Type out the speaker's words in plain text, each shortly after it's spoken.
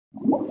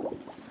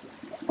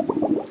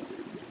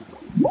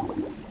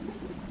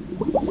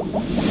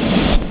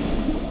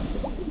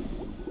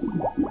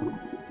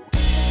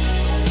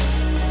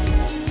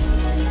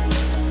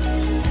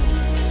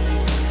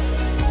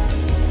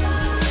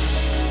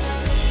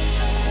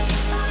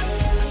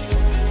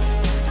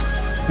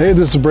Hey,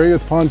 this is Bray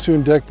with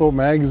Pontoon Deck Boat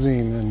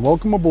Magazine, and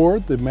welcome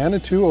aboard the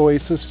Manitou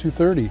Oasis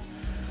 230.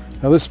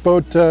 Now this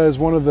boat is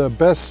one of the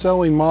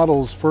best-selling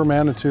models for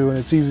Manitou, and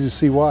it's easy to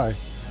see why.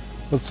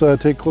 Let's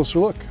take a closer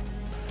look.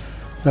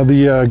 Now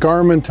the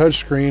Garmin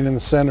touchscreen in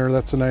the center,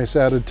 that's a nice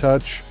added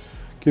touch.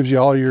 Gives you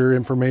all your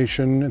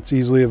information, it's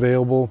easily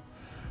available.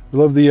 We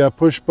love the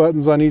push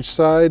buttons on each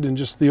side and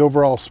just the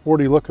overall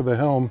sporty look of the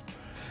helm.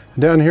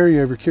 And down here you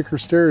have your kicker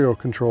stereo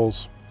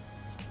controls.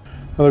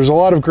 Now, there's a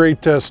lot of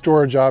great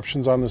storage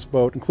options on this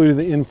boat, including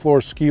the in-floor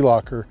ski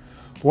locker.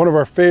 One of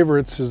our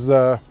favorites is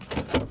the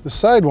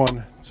side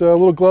one. It's a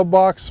little glove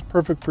box,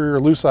 perfect for your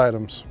loose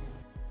items.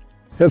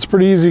 Yeah, it's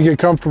pretty easy to get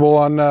comfortable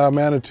on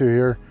Manitou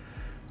here.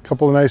 A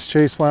couple of nice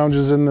chase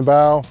lounges in the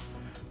bow.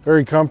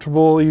 Very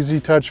comfortable,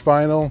 easy touch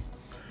vinyl.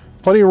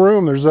 Plenty of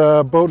room. There's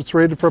a boat that's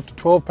rated for up to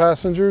 12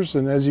 passengers,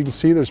 and as you can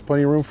see, there's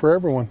plenty of room for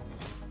everyone.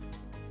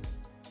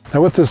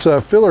 Now with this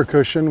filler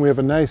cushion, we have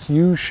a nice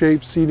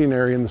U-shaped seating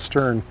area in the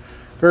stern.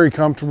 Very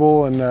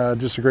comfortable and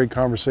just a great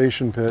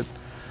conversation pit.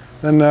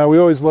 And we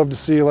always love to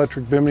see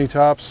electric bimini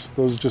tops.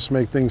 Those just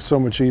make things so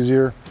much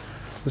easier.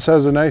 This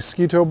has a nice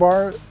ski tow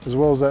bar, as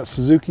well as that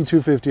Suzuki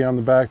 250 on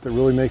the back that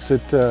really makes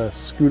it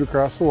scoot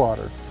across the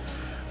water.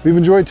 We've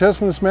enjoyed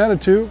testing this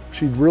Manitou.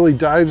 She really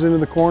dives into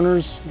the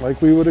corners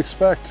like we would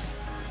expect.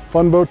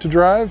 Fun boat to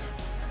drive.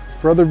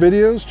 For other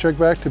videos, check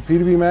back to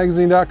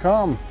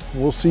p2bmagazine.com.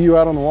 We'll see you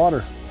out on the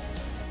water.